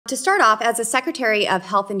To start off, as a Secretary of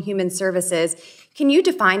Health and Human Services, can you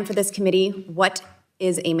define for this committee what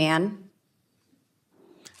is a man?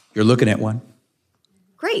 You're looking at one.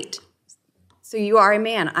 Great. So you are a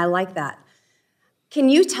man. I like that. Can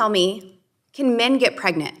you tell me, can men get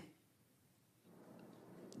pregnant?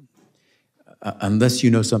 Unless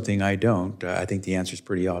you know something I don't, I think the answer is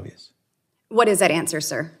pretty obvious. What is that answer,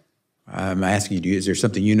 sir? I'm asking you, is there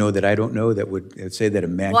something you know that I don't know that would say that a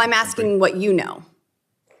man... Well, I'm asking what you know.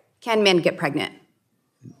 Can men get pregnant?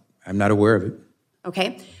 I'm not aware of it.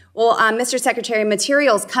 Okay. Well, Mr. Secretary,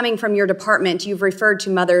 materials coming from your department, you've referred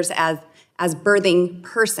to mothers as birthing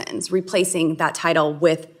persons, replacing that title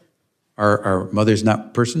with... Are mothers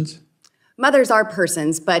not persons? Mothers are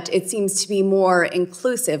persons, but it seems to be more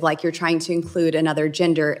inclusive, like you're trying to include another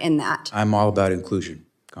gender in that. I'm all about inclusion,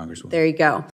 Congresswoman. There you go.